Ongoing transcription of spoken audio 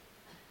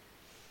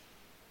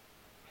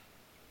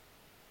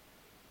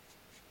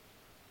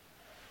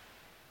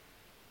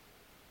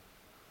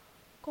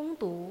恭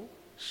读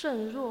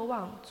圣若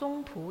望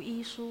宗徒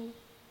一书。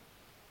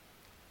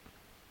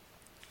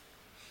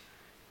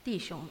弟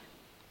兄们，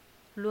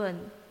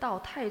论到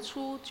太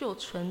初就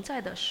存在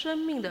的生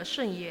命的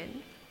圣言，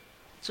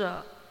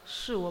这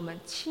是我们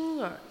亲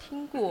耳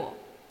听过、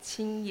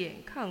亲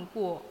眼看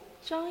过、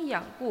瞻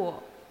仰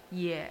过，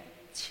也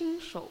亲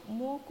手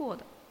摸过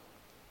的。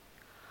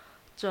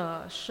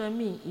这生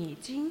命已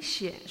经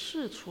显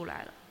示出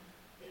来了，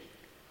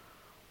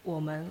我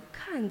们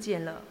看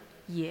见了，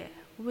也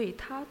为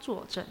他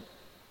作证。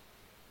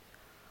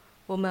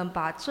我们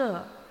把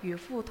这与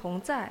父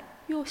同在，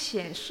又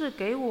显示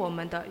给我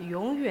们的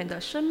永远的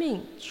生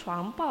命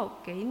传报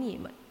给你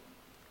们。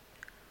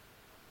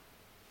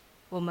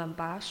我们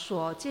把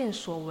所见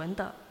所闻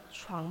的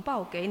传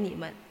报给你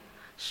们，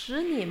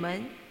使你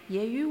们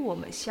也与我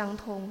们相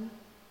通。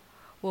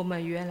我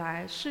们原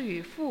来是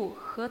与父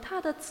和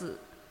他的子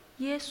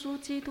耶稣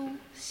基督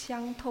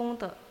相通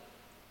的。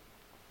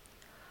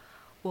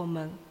我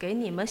们给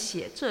你们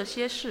写这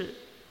些事，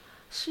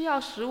是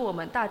要使我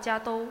们大家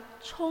都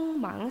充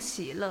满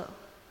喜乐。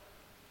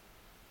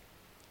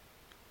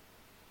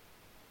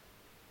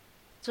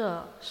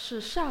这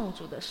是上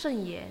主的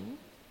圣言。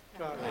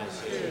感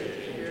谢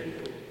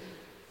天主。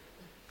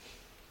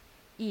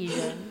义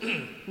人，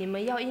你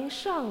们要因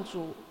上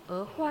主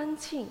而欢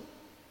庆。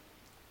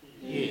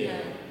义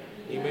人，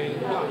你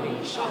们要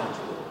因上主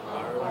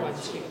而欢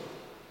庆。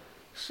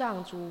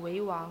上主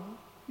为王，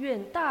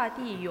愿大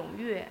地踊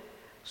跃，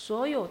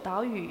所有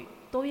岛屿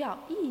都要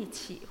一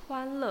起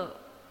欢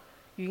乐。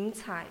云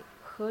彩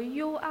和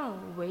幽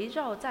暗围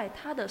绕在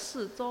他的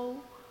四周，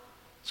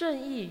正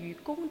义与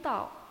公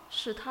道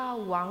是他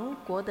王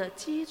国的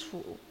基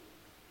础。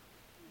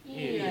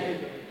义人，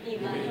你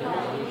们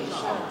要因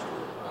上主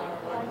而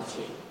欢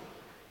庆。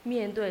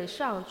面对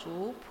上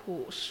主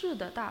普世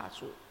的大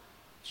主，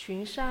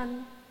群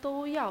山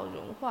都要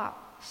融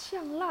化，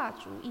像蜡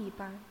烛一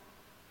般。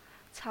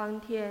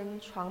苍天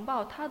传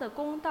报他的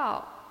公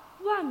道，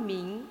万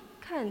民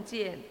看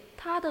见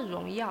他的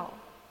荣耀。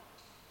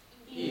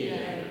义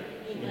人，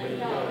你们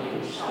要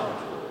因上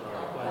主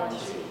而欢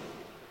庆。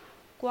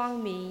光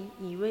明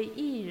已为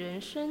义人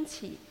升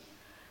起，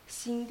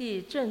心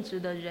地正直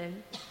的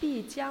人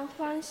必将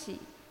欢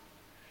喜。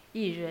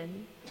义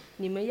人，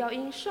你们要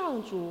因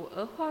上主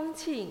而欢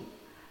庆，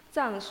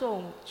赞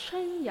颂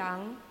称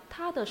扬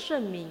他的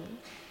圣名。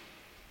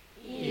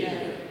义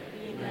人，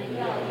你们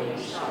要因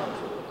上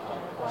主而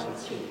欢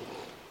庆。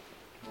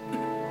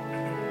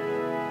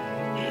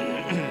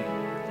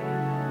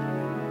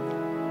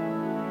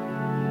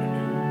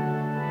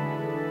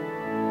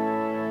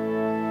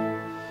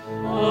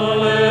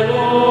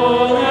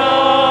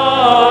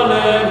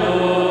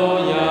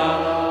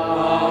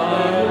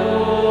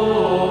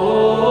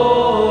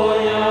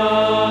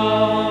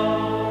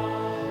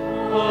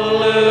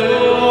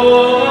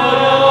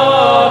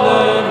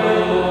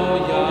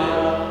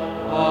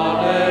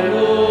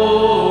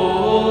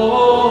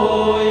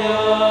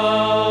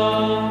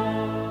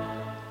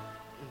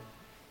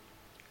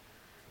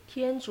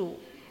天主，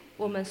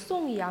我们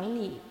颂扬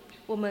你，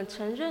我们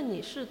承认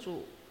你是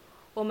主，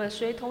我们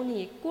随同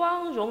你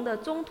光荣的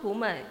宗徒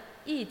们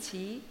一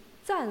起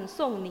赞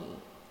颂你。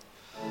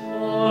哈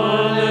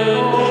利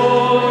路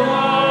亚，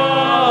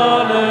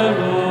哈利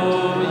路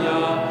亚，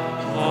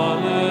哈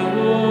利路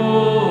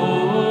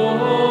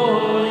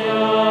亚，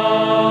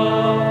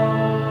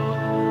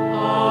哈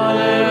利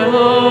路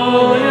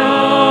亚，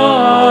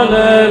哈利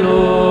路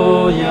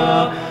亚，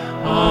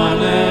哈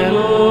利路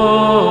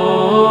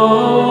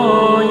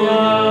亚。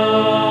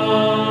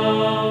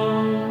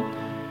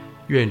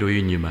愿主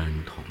与你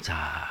们同在，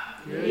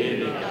愿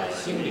你的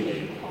心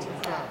灵同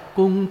在。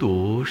恭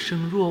读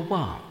圣若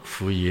望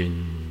福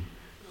音。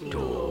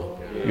主，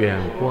愿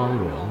光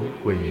荣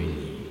归于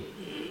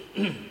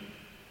你。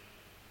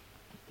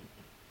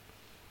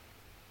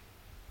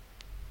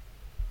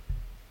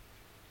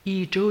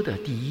一周的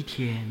第一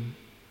天，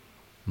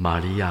玛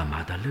利亚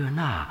玛达勒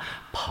纳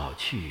跑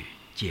去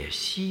见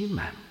西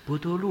满波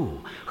多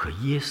禄和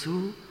耶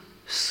稣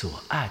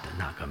所爱的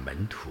那个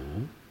门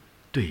徒，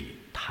对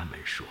他们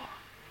说：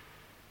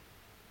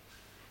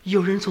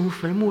有人从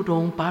坟墓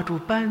中把主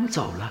搬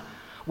走了，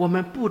我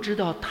们不知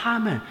道他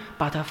们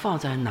把它放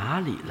在哪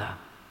里了。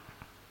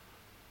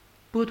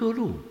波多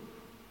禄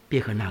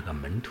便和那个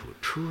门徒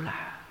出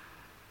来，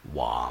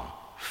往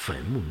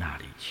坟墓那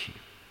里去。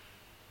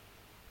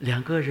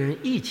两个人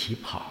一起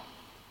跑，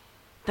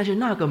但是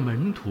那个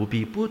门徒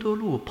比波多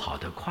禄跑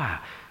得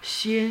快，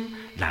先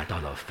来到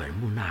了坟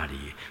墓那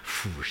里，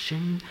俯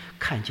身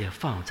看见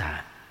放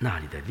在那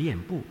里的链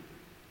布，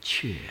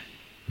却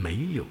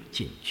没有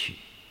进去。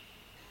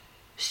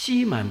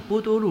西满波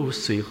多禄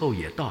随后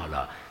也到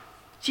了，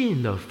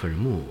进了坟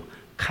墓，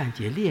看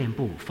见链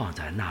布放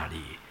在那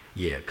里，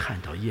也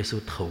看到耶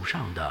稣头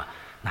上的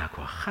那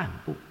块汗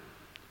布，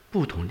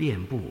不同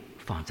链布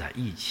放在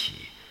一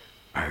起，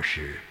而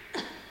是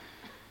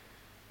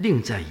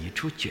另在一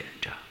处卷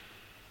着。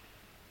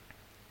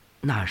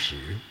那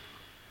时，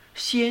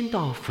先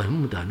到坟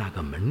墓的那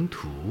个门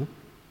徒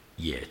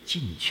也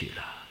进去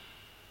了。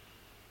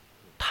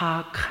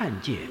他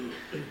看见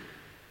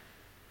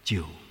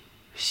就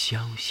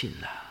相信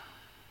了。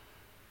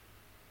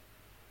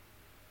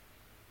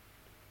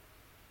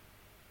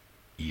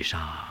以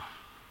上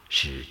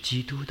是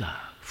基督的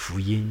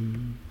福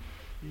音。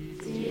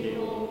基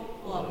督，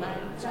我们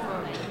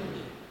赞美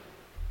你。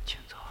请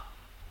坐。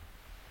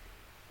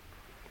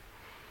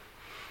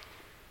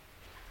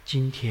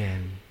今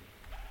天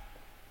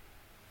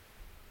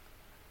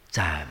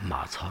在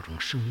马槽中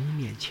圣婴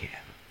面前，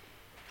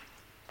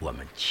我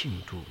们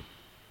庆祝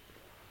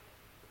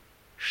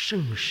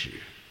圣使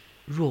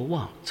若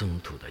望宗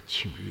徒的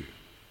庆日。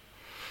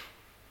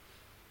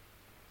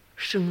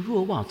圣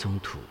若望宗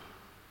徒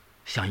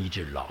像一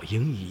只老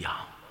鹰一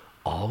样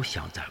翱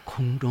翔在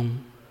空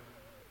中，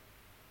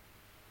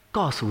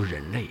告诉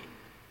人类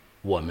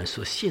我们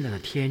所信赖的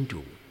天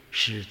主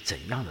是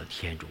怎样的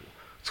天主，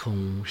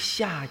从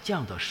下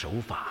降的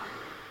手法、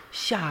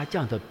下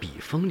降的笔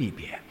锋里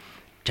边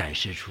展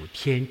示出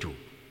天主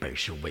本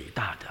是伟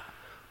大的、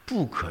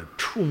不可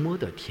触摸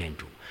的天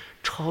主，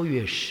超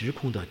越时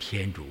空的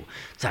天主，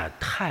在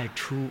太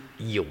初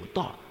有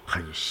道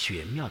很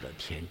玄妙的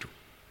天主。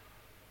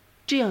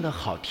这样的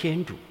好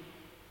天主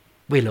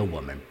为了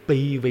我们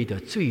卑微的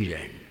罪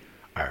人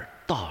而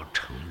道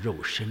成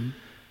肉身，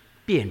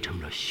变成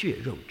了血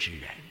肉之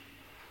人，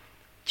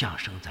降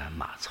生在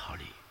马槽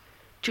里。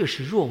这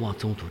是若望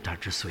宗徒他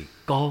之所以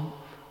高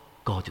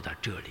就在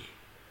这里。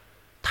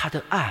他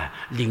的爱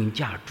凌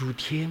驾诸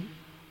天，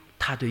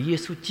他对耶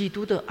稣基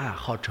督的爱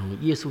号称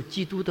耶稣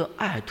基督的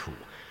爱徒，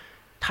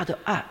他的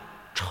爱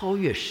超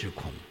越时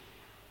空，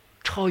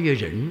超越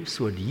人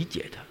所理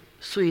解的。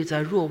所以在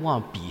若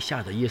望笔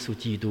下的耶稣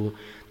基督，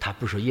他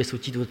不说耶稣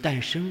基督的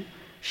诞生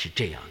是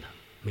这样的，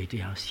没这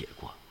样写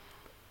过。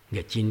你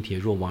看今天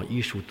若望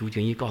一书读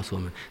经一告诉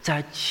我们，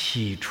在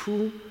起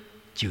初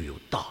就有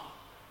道，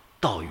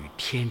道与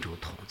天主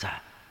同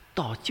在，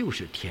道就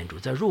是天主。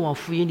在若望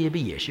福音里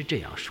边也是这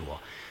样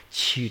说，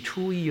起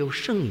初已有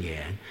圣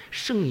言，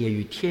圣言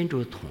与天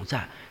主同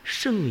在，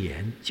圣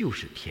言就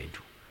是天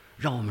主，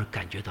让我们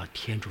感觉到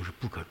天主是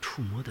不可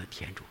触摸的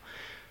天主，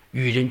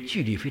与人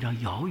距离非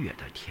常遥远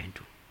的天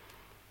主。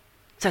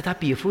在他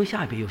笔锋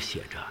下边又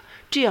写着，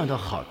这样的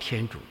好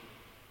天主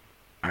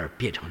而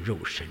变成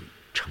肉身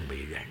成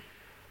为人，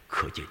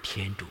可见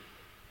天主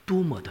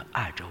多么的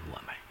爱着我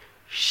们，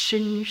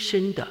深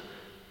深的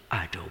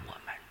爱着我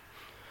们。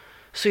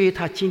所以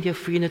他今天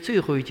福音的最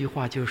后一句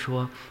话就是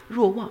说，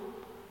若望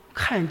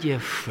看见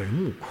坟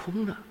墓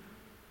空了，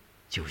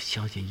就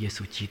相信耶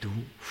稣基督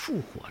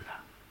复活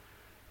了。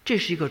这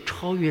是一个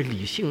超越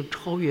理性、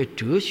超越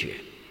哲学、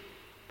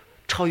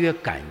超越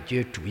感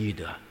觉主义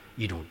的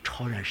一种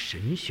超然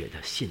神学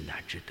的信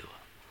赖之德。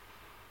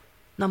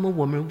那么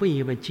我们问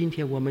一问，今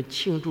天我们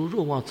庆祝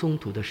若望宗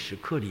徒的时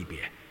刻里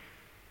边，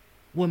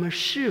我们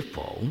是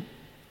否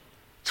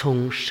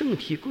从圣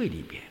体柜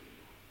里边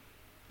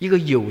一个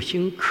有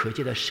形可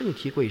见的圣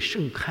体柜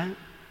圣龛，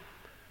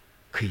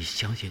可以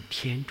相信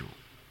天主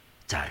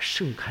在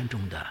圣龛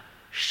中的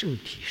圣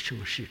体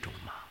圣事中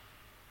吗？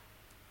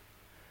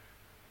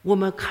我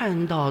们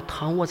看到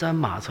躺卧在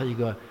马槽一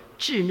个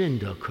稚嫩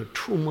的可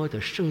触摸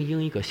的圣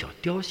婴，一个小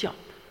雕像，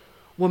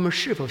我们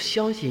是否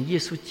相信耶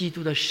稣基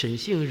督的神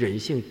性、人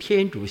性、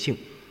天主性、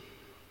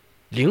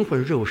灵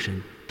魂、肉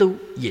身都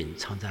隐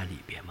藏在里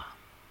边吗？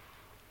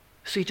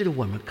所以这里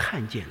我们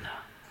看见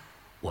了，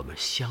我们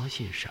相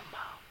信什么？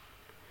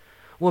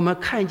我们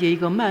看见一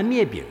个蔓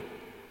面饼，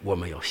我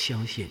们要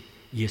相信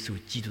耶稣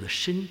基督的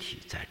身体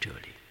在这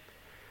里。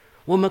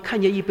我们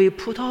看见一杯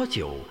葡萄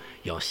酒，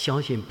要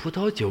相信葡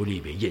萄酒里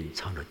面隐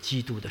藏着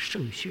基督的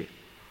圣血。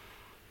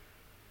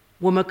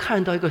我们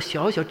看到一个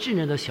小小稚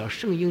嫩的小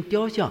圣婴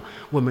雕像，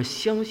我们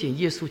相信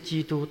耶稣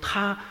基督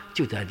他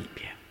就在里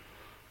边。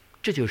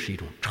这就是一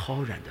种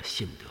超然的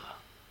信德，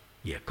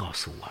也告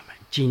诉我们，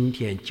今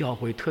天教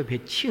会特别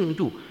庆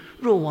祝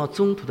若望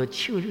宗徒的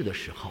庆日的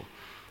时候，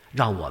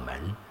让我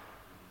们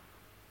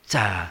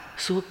在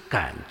所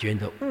感觉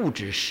的物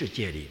质世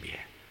界里面，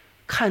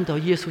看到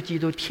耶稣基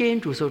督天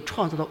主所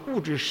创造的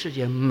物质世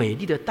界美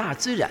丽的大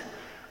自然，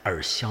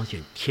而相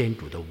信天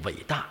主的伟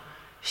大，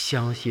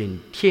相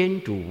信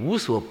天主无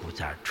所不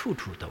在，处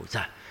处都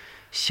在，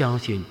相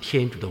信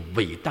天主的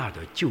伟大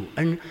的救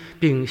恩，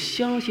并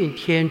相信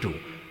天主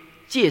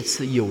借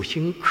此有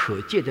形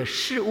可见的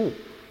事物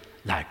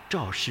来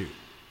昭示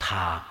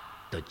他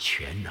的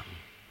全能。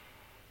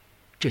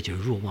这就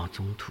是若望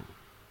宗徒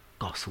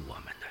告诉我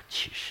们的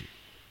启示。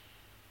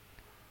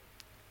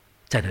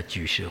在这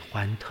举世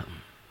欢腾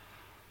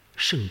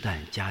圣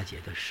诞佳节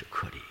的时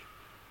刻里，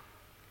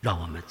让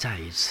我们再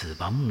一次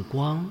把目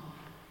光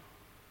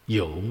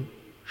由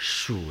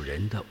属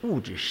人的物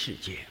质世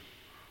界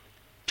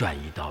转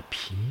移到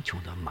贫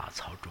穷的马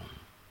槽中，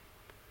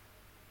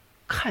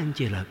看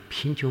见了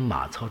贫穷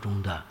马槽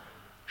中的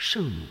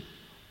圣母、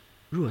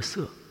若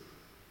瑟、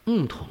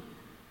牧童、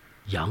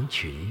羊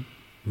群、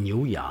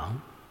牛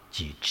羊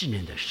及稚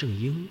嫩的圣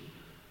婴，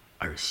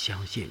而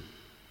相信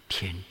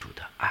天主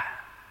的爱。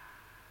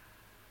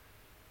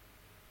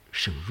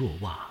圣若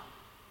望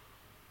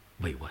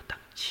为我等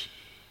祈。